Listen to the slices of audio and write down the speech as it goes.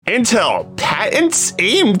Intel patents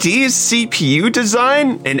AMD's CPU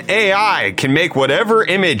design, and AI can make whatever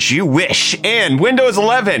image you wish. And Windows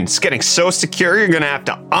 11 is getting so secure you're going to have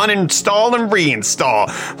to uninstall and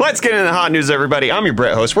reinstall. Let's get into the hot news, everybody. I'm your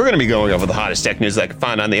Brett host. We're going to be going over the hottest tech news I can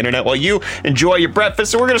find on the internet while you enjoy your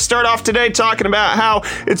breakfast. So we're going to start off today talking about how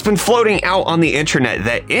it's been floating out on the internet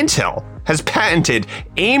that Intel has patented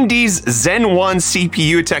AMD's Zen 1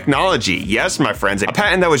 CPU technology. Yes, my friends, a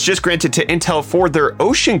patent that was just granted to Intel for their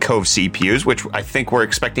Ocean Cove CPUs, which I think we're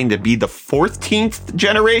expecting to be the 14th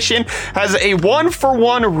generation, has a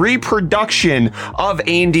one-for-one reproduction of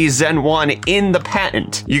AMD Zen 1 in the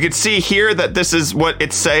patent. You can see here that this is what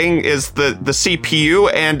it's saying is the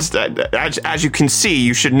CPU, and as you can see,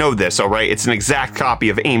 you should know this, all right? It's an exact copy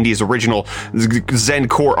of AMD's original Zen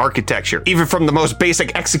core architecture. Even from the most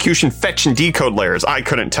basic execution fetch and decode layers. I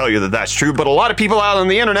couldn't tell you that that's true, but a lot of people out on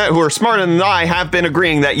the internet who are smarter than I have been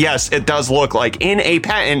agreeing that yes, it does look like in a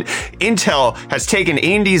patent, Intel has taken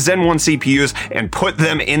AMD Zen 1 CPUs and put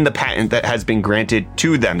them in the patent that has been granted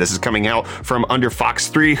to them. This is coming out from Under Fox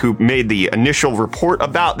 3, who made the initial report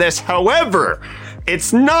about this. However,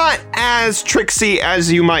 it's not as tricksy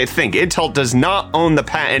as you might think. Intel does not own the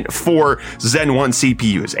patent for Zen 1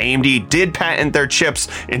 CPUs. AMD did patent their chips.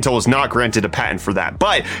 Intel was not granted a patent for that.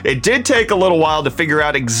 But it did take a little while to figure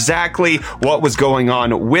out exactly what was going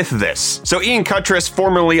on with this. So Ian Cutress,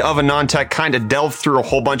 formerly of AnandTech, kind of delved through a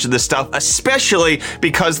whole bunch of this stuff, especially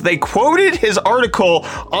because they quoted his article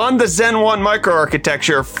on the Zen 1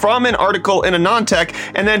 microarchitecture from an article in AnandTech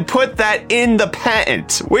and then put that in the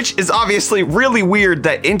patent, which is obviously really weird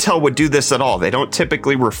that Intel would do this at all. They don't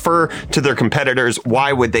typically refer to their competitors.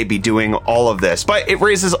 Why would they be doing all of this? But it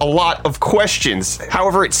raises a lot of questions.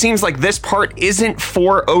 However, it seems like this part isn't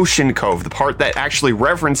for Ocean Cove. The part that actually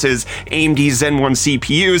references AMD Zen 1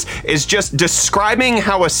 CPUs is just describing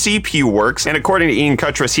how a CPU works. And according to Ian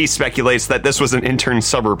Cutress, he speculates that this was an intern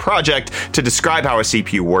summer project to describe how a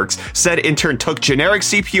CPU works. Said intern took generic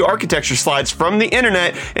CPU architecture slides from the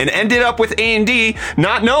internet and ended up with AMD,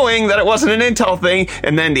 not knowing that it wasn't an Intel thing,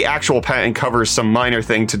 and then the actual patent covers some minor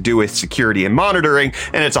thing to do with security and monitoring,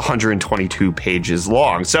 and it's 122 pages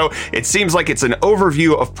long. So it seems like it's an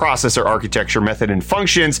overview of processor architecture, method, and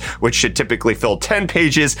functions, which should typically fill 10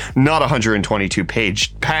 pages, not 122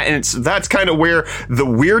 page patents. That's kind of where the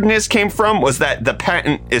weirdness came from, was that the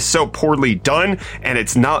patent is so poorly done, and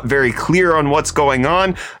it's not very clear on what's going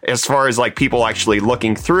on as far as like people actually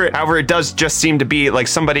looking through it. However, it does just seem to be like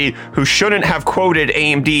somebody who shouldn't have quoted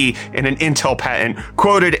AMD in an Intel patent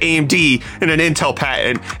quoted AMD in an Intel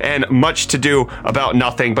patent, and much to do about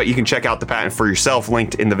nothing. But you can check out the patent for yourself,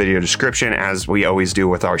 linked in the video description, as we always do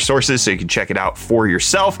with our sources, so you can check it out for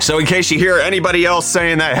yourself. So in case you hear anybody else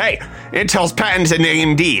saying that, hey, Intel's patented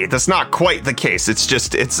AMD, that's not quite the case. It's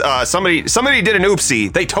just, somebody did an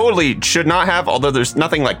oopsie. They totally should not have, although there's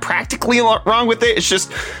nothing like practically wrong with it. It's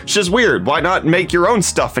just weird. Why not make your own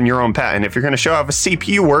stuff in your own patent? If you're going to show how a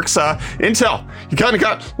CPU works, Intel, you kind of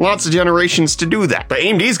got lots of generations to do that. But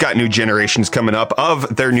AMD's got new generations coming up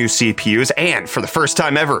of their new CPUs, and for the first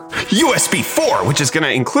time ever, USB 4, which is going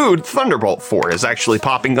to include Thunderbolt 4, is actually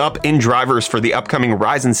popping up in drivers for the upcoming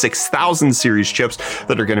Ryzen 6000 series chips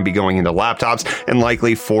that are going to be going into laptops, and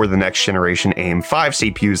likely for the next generation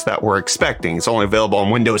AM5 CPUs that we're expecting. It's only available on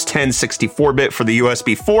Windows 10 64-bit for the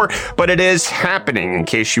USB 4, but it is happening. In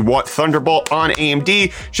case you want Thunderbolt on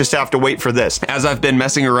AMD, just have to wait for this. As I've been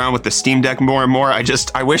messing around with the Steam Deck more and more,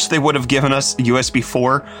 I wish they would have given us USB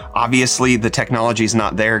 4. Obviously, the technology is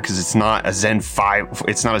not there because it's not a Zen 5,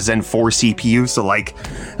 it's not a Zen 4 CPU, so like,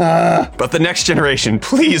 but the next generation,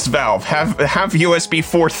 please Valve, have USB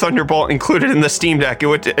 4 Thunderbolt included in the Steam Deck. It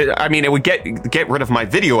would, it would get rid of my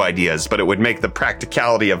video ideas, but it would make the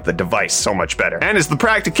practicality of the device so much better. And is the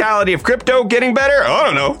practicality of crypto getting better? I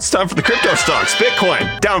don't know. It's time for the crypto stocks.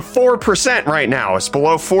 Bitcoin down 4% right now. It's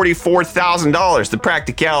below $44,000. The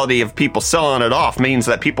practicality of people selling it off means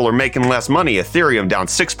that people are making less money. Ethereum down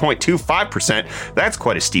 6.25%. That's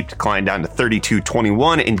quite a steep decline, down to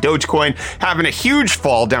 32.21. And Dogecoin having a huge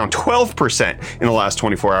fall, down 12% in the last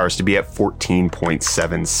 24 hours to be at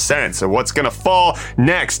 14.7 cents. So what's going to fall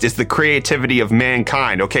next is the creativity of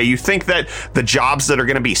mankind. Okay, you think that the jobs that are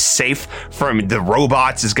going to be safe from the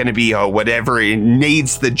robots is going to be whatever it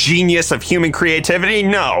needs the genius of human creativity?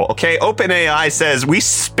 No. Okay, OpenAI says we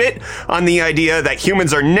spit on the idea that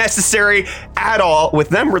humans are necessary at all, with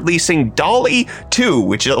them releasing DALL-E 2,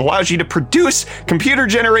 which allows you to produce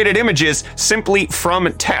computer-generated images simply from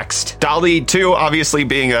text. DALL-E 2 obviously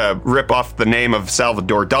being a rip off the name of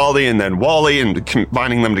Salvador Dali and then WALL-E and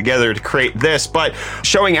combining them together to create this, but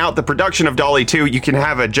showing out the production of DALL-E 2, you can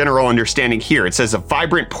have a general understanding here. It says a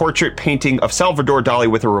vibrant portrait painting of Salvador Dali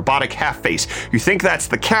with a robotic half face. You think that's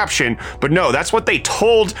the caption, but no, that's what they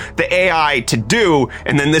told the AI to do,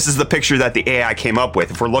 and then this is the picture that the AI came up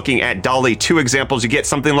with. If we're looking at DALL-E 2 examples, you get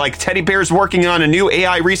something like teddy bears working on a new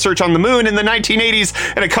AI research on the moon in the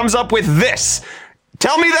 1980s, and it comes up with this.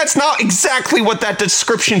 Tell me that's not exactly what that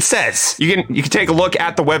description says. You can take a look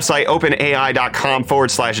at the website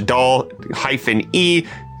openai.com/DALL-E-2/,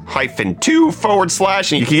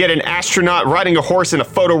 and you can get an astronaut riding a horse in a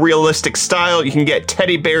photorealistic style. You can get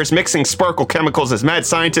teddy bears mixing sparkle chemicals as mad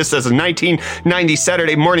scientists as a 1990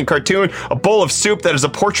 Saturday morning cartoon, a bowl of soup that is a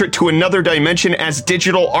portrait to another dimension as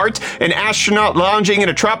digital art, an astronaut lounging in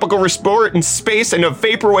a tropical resort in space in a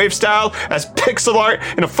vaporwave style as pixel art,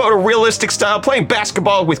 in a photorealistic style, playing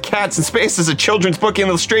basketball with cats in space as a children's book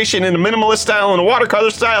illustration in a minimalist style and a watercolor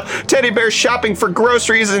style, teddy bears shopping for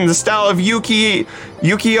groceries in the style of Ukiyo-e,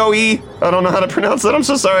 I don't know how to pronounce that, I'm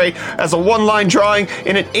so sorry, as a one-line drawing,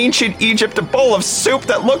 in an ancient Egypt, a bowl of soup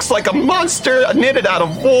that looks like a monster knitted out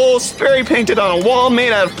of wool, spray painted on a wall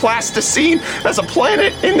made out of plasticine, as a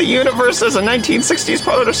planet in the universe, as a 1960s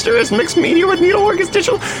poster, as mixed media with needlework as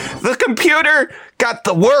digital. The computer got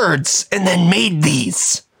the words and then made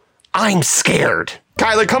these. I'm scared.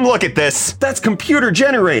 Kyler, come look at this. That's computer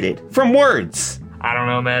generated from words. I don't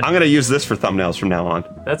know, man. I'm gonna use this for thumbnails from now on.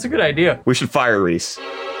 That's a good idea. We should fire Reese.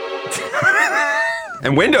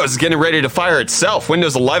 And Windows is getting ready to fire itself.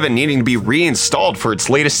 Windows 11 needing to be reinstalled for its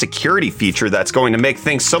latest security feature that's going to make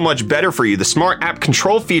things so much better for you. The Smart App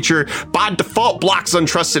Control feature by default blocks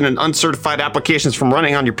untrusted and uncertified applications from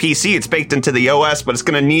running on your PC. It's baked into the OS, but it's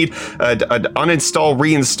going to need an uninstall,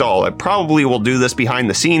 reinstall. It probably will do this behind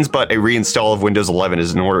the scenes, but a reinstall of Windows 11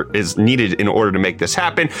 is needed in order to make this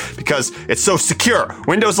happen because it's so secure.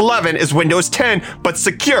 Windows 11 is Windows 10, but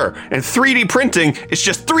secure. And 3D printing is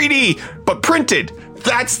just 3D, but printed.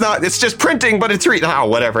 It's just printing, but it's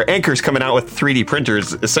whatever. Anker's coming out with 3D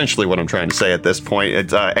printers, essentially what I'm trying to say at this point.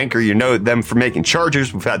 It's Anker, you know them for making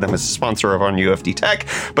chargers. We've had them as a sponsor of on UFD Tech,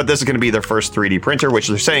 but this is going to be their first 3D printer, which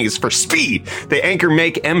they're saying is for speed. The Anker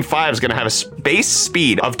Make M5 is going to have a base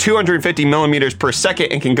speed of 250 millimeters per second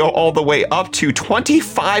and can go all the way up to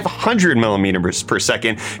 2,500 millimeters per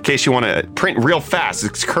second in case you want to print real fast.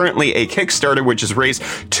 It's currently a Kickstarter, which has raised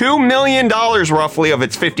 $2 million roughly of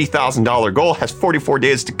its $50,000 goal, has 44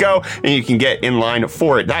 days to go, and you can get in line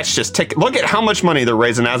for it. That's just look at how much money they're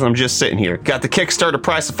raising as I'm just sitting here. Got the Kickstarter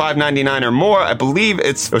price of $5.99 or more. I believe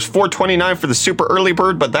it was $4.29 for the super early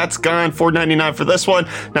bird, but that's gone. $4.99 for this one.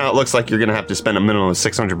 Now it looks like you're gonna have to spend a minimum of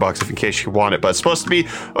 $600 if in case you want it, but it's supposed to be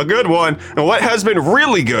a good one. And what has been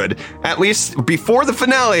really good, at least before the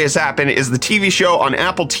finale has happened, is the TV show on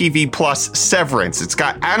Apple TV Plus, Severance. It's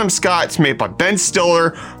got Adam Scott. It's made by Ben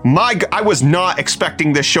Stiller. I was not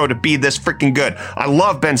expecting this show to be this freaking good. I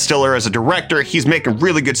love Ben Stiller as a director. He's making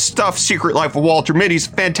really good stuff. Secret Life of Walter Mitty's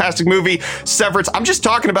a fantastic movie. Severance. I'm just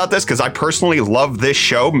talking about this because I personally love this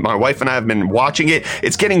show. My wife and I have been watching it.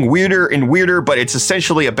 It's getting weirder and weirder, but it's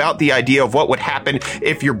essentially about the idea of what would happen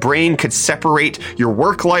if your brain could separate your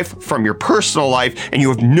work life from your personal life and you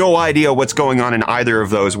have no idea what's going on in either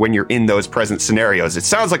of those when you're in those present scenarios. It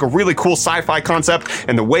sounds like a really cool sci-fi concept,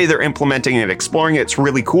 and the way they're implementing it, exploring it's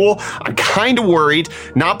really cool. I'm kind of worried,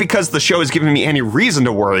 not because the show is giving me any reason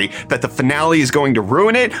to worry that the finale is going to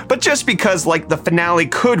ruin it, but just because the finale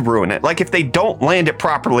could ruin it. Like if they don't land it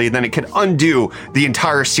properly, then it could undo the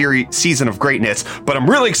entire season of greatness. But I'm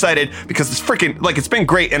really excited because it's freaking it's been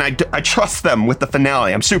great, and I trust them with the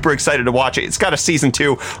finale. I'm super excited to watch it. It's got a season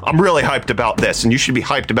 2. I'm really hyped about this, and you should be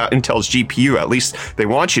hyped about Intel's GPU. At least they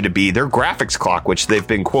want you to be. Their graphics clock, which they've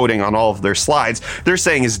been quoting on all of their slides, they're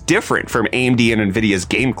saying is different from AMD and Nvidia's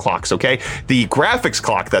game clocks. Okay, the graphics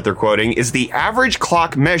clock that they're quoting is the average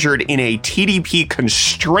clock measured in a TDP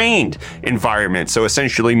constrained environment. So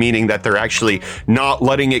essentially meaning that they're actually not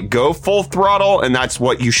letting it go full throttle, and that's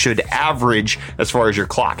what you should average as far as your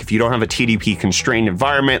clock. If you don't have a TDP constrained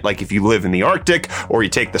environment, like if you live in the Arctic, or you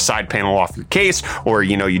take the side panel off your case, or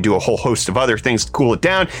you do a whole host of other things to cool it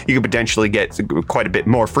down, you could potentially get quite a bit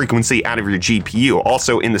more frequency out of your GPU.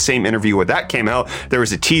 Also, in the same interview where that came out, there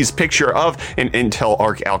was a teased picture of an Intel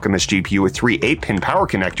Arc Alchemist GPU with 3 8-pin power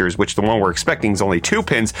connectors, which the one we're expecting King's only 2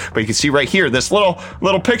 pins, but you can see right here, this little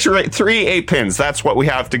picture, right, 3 8-pins. That's what we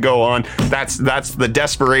have to go on. That's the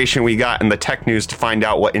desperation we got in the tech news to find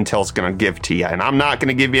out what Intel's going to give to you. And I'm not going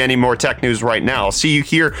to give you any more tech news right now. I'll see you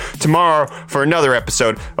here tomorrow for another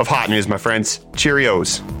episode of Hot News, my friends.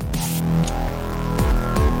 Cheerios.